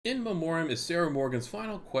In Memoriam is Sarah Morgan's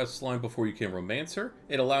final quest line before you can romance her.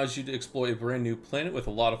 It allows you to explore a brand new planet with a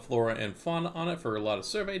lot of flora and fauna on it for a lot of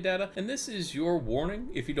survey data, and this is your warning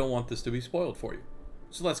if you don't want this to be spoiled for you.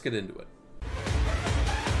 So let's get into it.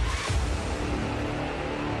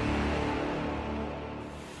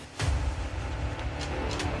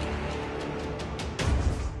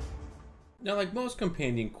 Now, like most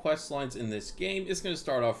companion quest lines in this game, it's going to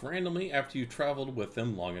start off randomly after you traveled with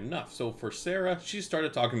them long enough. So for Sarah, she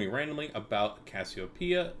started talking to me randomly about a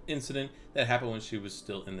Cassiopea incident that happened when she was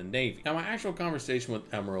still in the Navy. Now, my actual conversation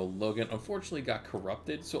with Admiral Logan unfortunately got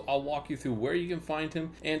corrupted, so I'll walk you through where you can find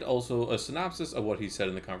him and also a synopsis of what he said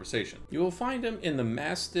in the conversation. You will find him in the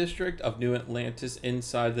Mass District of New Atlantis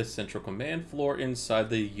inside the Central Command floor inside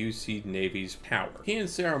the UC Navy's power. He and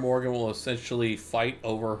Sarah Morgan will essentially fight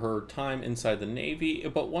over her time inside the Navy,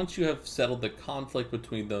 but once you have settled the conflict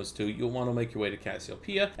between those two, you'll want to make your way to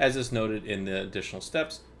Cassiopea, as is noted in the additional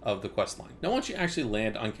steps of the quest line. Now, once you actually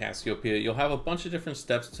land on Cassiopea, you'll have a bunch of different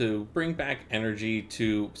steps to bring back energy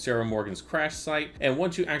to Sarah Morgan's crash site, and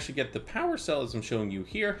once you actually get the power cell, as I'm showing you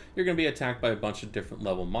here, you're going to be attacked by a bunch of different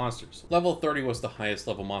level monsters. Level 30 was the highest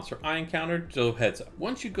level monster I encountered, so heads up.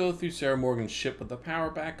 Once you go through Sarah Morgan's ship with the power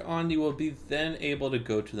back on, you will be then able to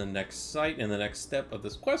go to the next site and the next step of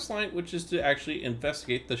this quest line, which is to actually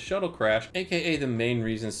investigate the shuttle crash, aka the main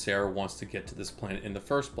reason Sarah wants to get to this planet in the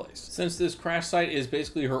first place. Since this crash site is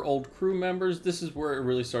basically her old crew members, this is where it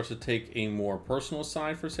really starts to take a more personal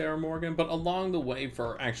side for Sarah Morgan, but along the way,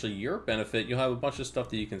 for actually your benefit, you'll have a bunch of stuff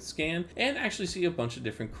that you can scan and actually see a bunch of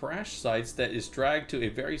different crash sites that is dragged to a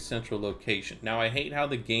very central location. Now, I hate how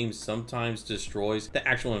the game sometimes destroys the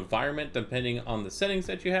actual environment depending on the settings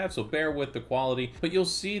that you have, so bear with the quality, but you'll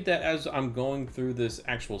see that as I'm going through this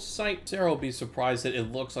actual site, Sarah will be surprised that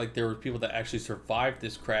it looks like there were people that actually survived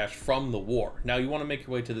this crash from the war. Now, you want to make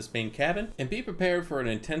your way to this main cabin and be prepared for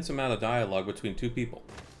an intense amount of dialogue between two people.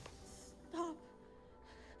 Stop.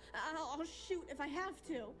 I'll shoot if I have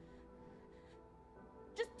to.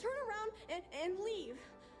 Just turn around and leave.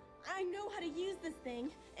 I know how to use this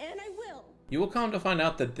thing, and I will. You will come to find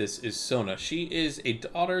out that this is Sona. She is a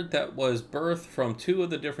daughter that was birthed from two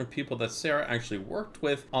of the different people that Sarah actually worked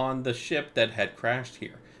with on the ship that had crashed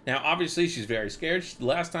here. Now, obviously, she's very scared.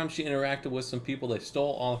 Last time she interacted with some people, they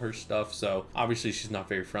stole all her stuff, so obviously she's not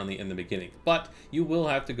very friendly in the beginning. But you will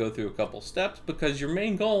have to go through a couple steps because your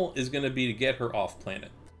main goal is going to be to get her off planet.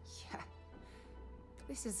 Yeah,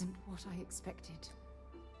 this isn't what I expected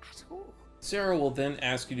at all. Sarah will then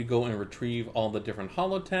ask you to go and retrieve all the different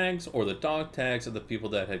holo tags or the dog tags of the people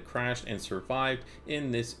that had crashed and survived in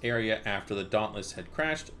this area after the Dauntless had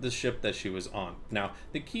crashed the ship that she was on. Now,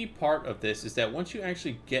 the key part of this is that once you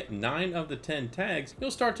actually get 9 of the 10 tags, you'll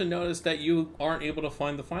start to notice that you aren't able to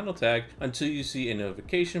find the final tag until you see a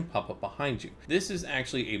notification pop up behind you. This is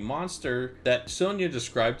actually a monster that Sonia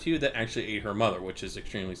described to you that actually ate her mother, which is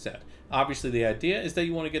extremely sad. Obviously, the idea is that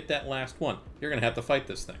you want to get that last one. You're going to have to fight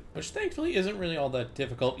this thing, which thankfully isn't really all that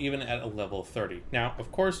difficult, even at a level 30. Now,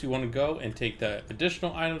 of course, you want to go and take the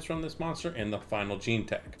additional items from this monster and the final gene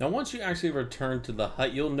tag. Now, once you actually return to the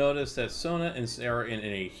hut, you'll notice that Sona and Sarah are in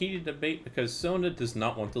a heated debate because Sona does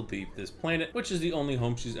not want to leave this planet, which is the only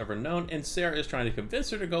home she's ever known, and Sarah is trying to convince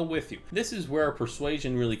her to go with you. This is where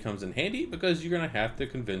persuasion really comes in handy because you're going to have to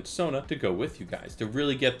convince Sona to go with you guys to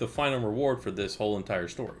really get the final reward for this whole entire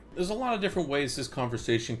story. There's a lot of different ways this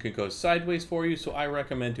conversation could go sideways for you, so I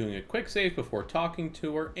recommend doing a quick save before talking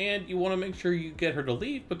to her, and you want to make sure you get her to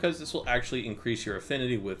leave because this will actually increase your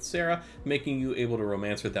affinity with Sarah, making you able to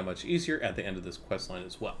romance her that much easier at the end of this questline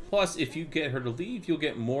as well. Plus, if you get her to leave, you'll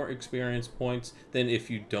get more experience points than if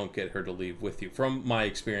you don't get her to leave with you, from my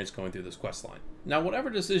experience going through this questline. Now, whatever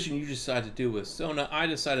decision you decide to do with Sona, I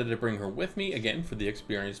decided to bring her with me, again, for the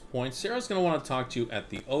experience points. Sarah's going to want to talk to you at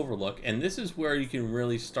the Overlook, and this is where you can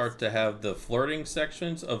really start to have the flirting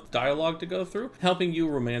sections of dialogue to go through, helping you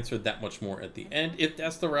romance her that much more at the end, if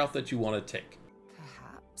that's the route that you want to take.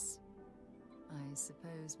 Perhaps. I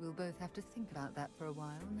suppose we'll both have to think about that for a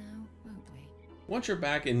while now, won't we? Once you're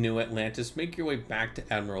back in New Atlantis, make your way back to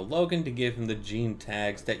Admiral Logan to give him the gene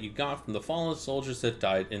tags that you got from the fallen soldiers that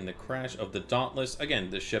died in the crash of the Dauntless, again,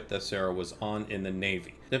 the ship that Sarah was on in the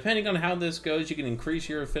Navy. Depending on how this goes, you can increase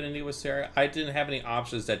your affinity with Sarah. I didn't have any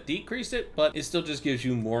options that decreased it, but it still just gives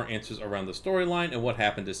you more answers around the storyline and what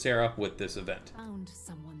happened to Sarah with this event. Found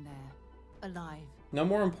someone there, alive. Now,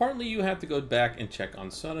 more importantly, you have to go back and check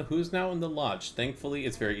on Sona, who is now in the lodge. Thankfully,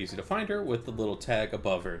 it's very easy to find her with the little tag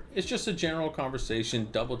above her. It's just a general conversation,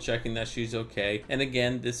 double checking that she's okay. And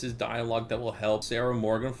again, this is dialogue that will help Sarah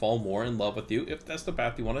Morgan fall more in love with you if that's the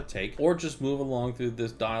path you want to take, or just move along through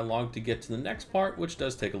this dialogue to get to the next part, which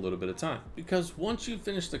does take a little bit of time. Because once you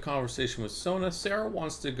finish the conversation with Sona, Sarah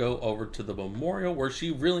wants to go over to the memorial, where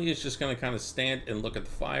she really is just going to kind of stand and look at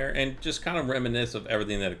the fire and just kind of reminisce of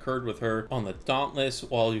everything that occurred with her on the Dauntless,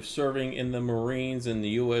 while you're serving in the Marines, in the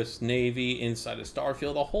US Navy, inside of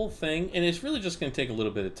Starfield, the whole thing. And it's really just going to take a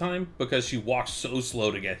little bit of time because she walks so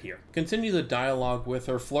slow to get here. Continue the dialogue with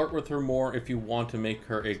her, flirt with her more if you want to make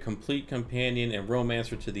her a complete companion and romance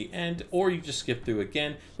her to the end, or you just skip through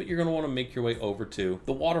again, but you're going to want to make your way over to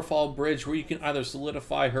the Waterfall Bridge, where you can either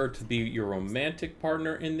solidify her to be your romantic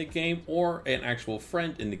partner in the game or an actual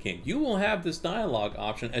friend in the game. You will have this dialogue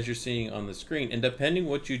option as you're seeing on the screen, and depending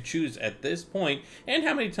what you choose at this point and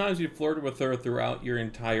how many times you flirted with her throughout your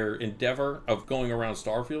entire endeavor of going around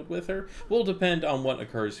Starfield with her will depend on what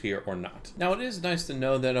occurs here or not. Now, it is nice to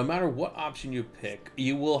know that no matter what option you pick,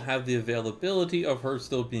 you will have the availability of her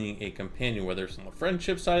still being a companion, whether it's on the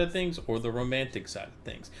friendship side of things or the romantic side of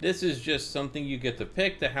things. This is just something you get to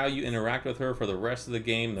pick, to how you interact with her for the rest of the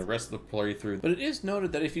game, the rest of the playthrough. But it is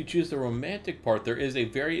noted that if you choose the romantic part, there is a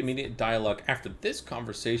very immediate dialogue after this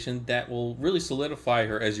conversation that will really solidify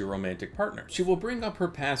her as your romantic partner. She will bring up her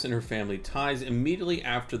past and her family ties immediately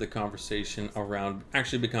after the conversation around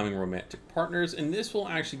actually becoming romantic partners, and this will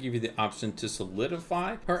actually give you the option to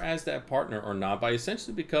solidify her as that partner or not by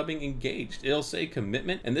essentially becoming engaged. It'll say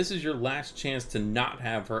commitment, and this is your last chance to not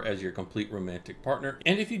have her as your complete romantic partner.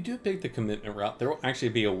 And if you do pick the commitment route, there will actually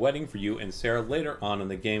be a wedding for you and Sarah later on in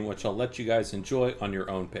the game, which I'll let you guys enjoy on your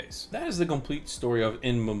own pace. That is the complete story of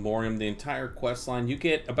In Memoriam, the entire quest line. You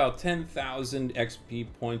get about 10,000 XP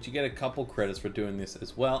points, you get a couple credits for doing this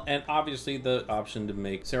as well, and obviously the option to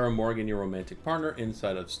make Sarah Morgan your romantic partner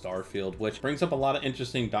inside of Starfield, which brings up a lot of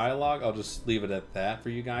interesting dialogue. I'll just leave it at that for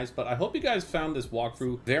you guys, but I hope you guys found this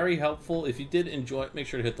walkthrough very helpful. If you did enjoy it, make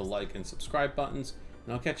sure to hit the like and subscribe buttons,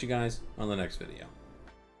 and I'll catch you guys on the next video.